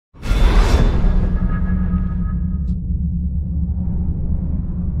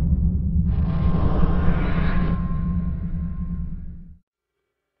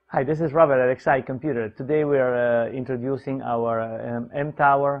Hi, this is Robert at Excite Computer. Today we are introducing our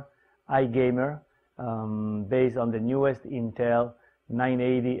MTower iGamer based on the newest Intel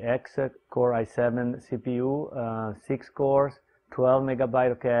 980X Core i7 CPU, 6 cores, 12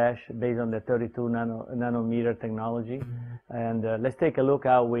 megabyte of cache based on the 32 nanometer technology. And let's take a look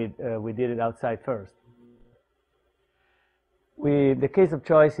how we did it outside first. The case of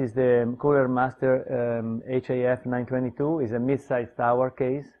choice is the Cooler Master HAF 922. It's a mid-sized tower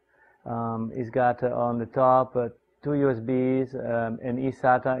case. It's got on the top 2 USBs, an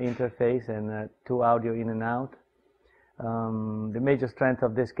eSATA interface, and 2 audio in and out. The major strength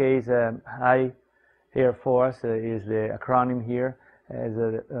of this case, High Air Force, is the acronym here, as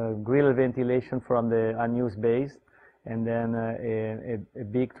a grill ventilation from the unused base, and then a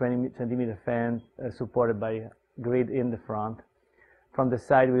big 20 centimeter fan supported by grid in the front. From the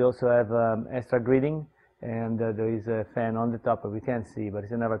side we also have extra gridding, and there is a fan on the top that we can't see, but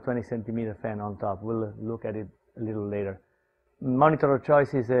it's another 20 centimeter fan on top. We'll look at it a little later. Monitor of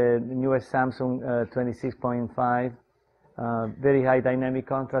choice is a newest Samsung 26.5, very high dynamic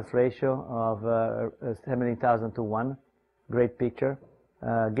contrast ratio of 70,000 to 1, great picture.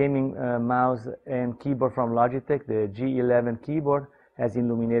 Gaming mouse and keyboard from Logitech. The G11 keyboard has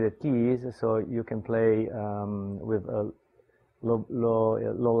illuminated keys, so you can play with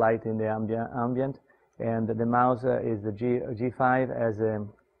low light in the ambient. And the mouse is the G5 as a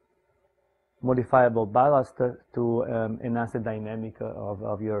modifiable ballast to enhance the dynamic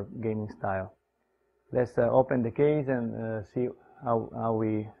of your gaming style. Let's open the case and see how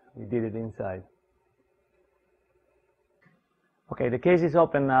we did it inside. Okay, the case is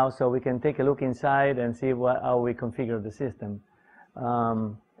open now, so we can take a look inside and see how we configure the system.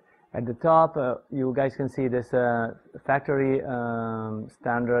 At the top, you guys can see this factory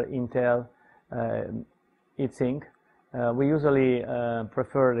standard Intel heatsink. We usually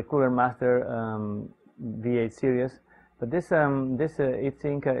prefer the Cooler Master V8 series, but this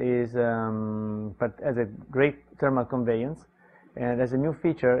heatsink has a great thermal conveyance, and as a new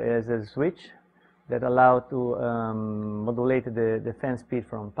feature is a switch that allows to modulate the fan speed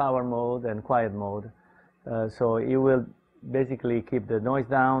from power mode and quiet mode. So it will basically keep the noise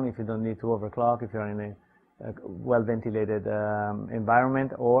down if you don't need to overclock, if you're in a well-ventilated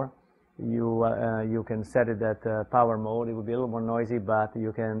environment, or you can set it at power mode. It will be a little more noisy, but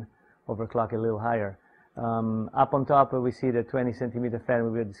you can overclock a little higher. Up on top, we see the 20 centimeter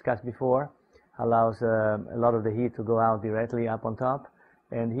fan we discussed before, allows a lot of the heat to go out directly up on top.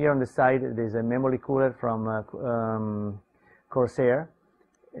 And here on the side, there's a memory cooler from Corsair,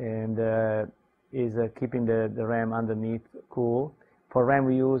 and is keeping the RAM underneath cool. For RAM,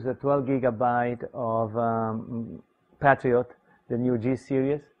 we use a 12 gigabyte of Patriot, the new G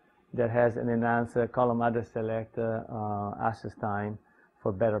series, that has an enhanced column address select access time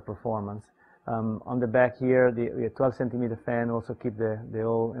for better performance. On the back here, the 12 centimeter fan also keep the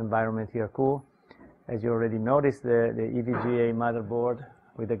whole environment here cool. As you already noticed, the EVGA motherboard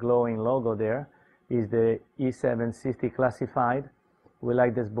with the glowing logo there is the E760 classified. We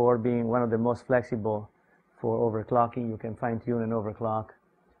like this board being one of the most flexible for overclocking. You can fine-tune and overclock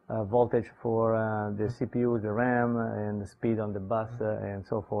voltage for the CPU, the RAM, and the speed on the bus, and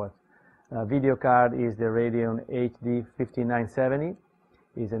so forth. Video card is the Radeon HD 5970.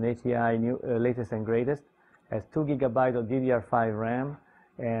 Is an ATI latest and greatest. Has 2 gigabytes of DDR5 RAM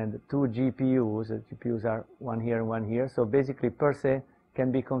and 2 GPUs. The GPUs are one here and one here. So basically, per se,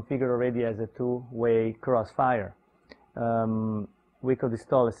 can be configured already as a two-way crossfire. We could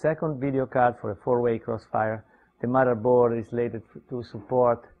install a second video card for a 4-way crossfire. The motherboard is slated to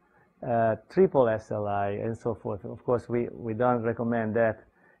support triple SLI and so forth. Of course, we don't recommend that,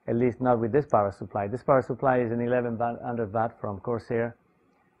 at least not with this power supply. This power supply is an 1100 watt from Corsair.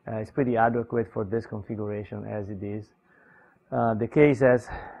 It's pretty adequate for this configuration as it is. The case has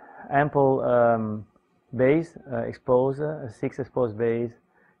ample base exposed, 6 exposed base,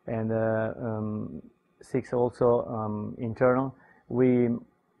 and 6 also internal. We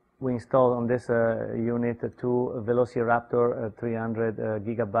installed on this unit 2 Velociraptor 300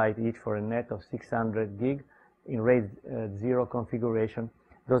 gigabyte each for a net of 600 gig in RAID 0 configuration.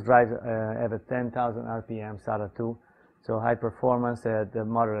 Those drives have a 10,000 RPM SATA 2, so high performance at a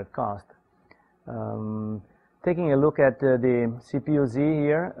moderate cost. Taking a look at the CPU-Z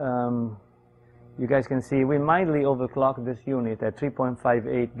here, you guys can see we mildly overclocked this unit at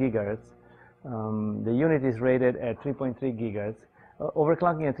 3.58 gigahertz. The unit is rated at 3.3 gigahertz.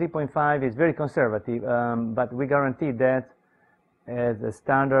 Overclocking at 3.5 is very conservative, but we guarantee that as a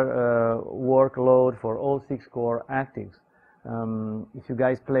standard workload for all 6 core actives. If you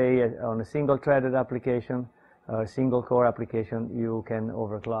guys play on a single threaded application, single core application, you can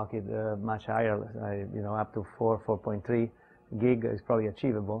overclock it much higher, up to 4.3 gig is probably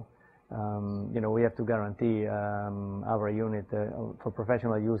achievable. We have to guarantee our unit for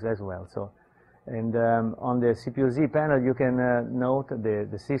professional use as well. So, and on the CPU-Z panel, you can note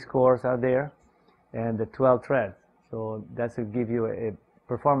the 6 cores are there and the 12 threads. So that's to give you a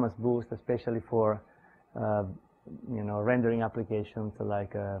performance boost, especially for rendering applications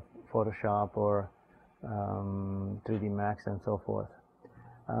like Photoshop or 3D Max and so forth.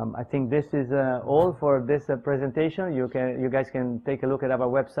 I think this is all for this presentation. You guys can take a look at our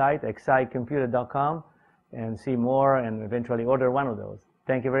website, excitecomputer.com, and see more and eventually order one of those.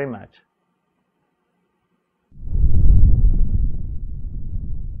 Thank you very much.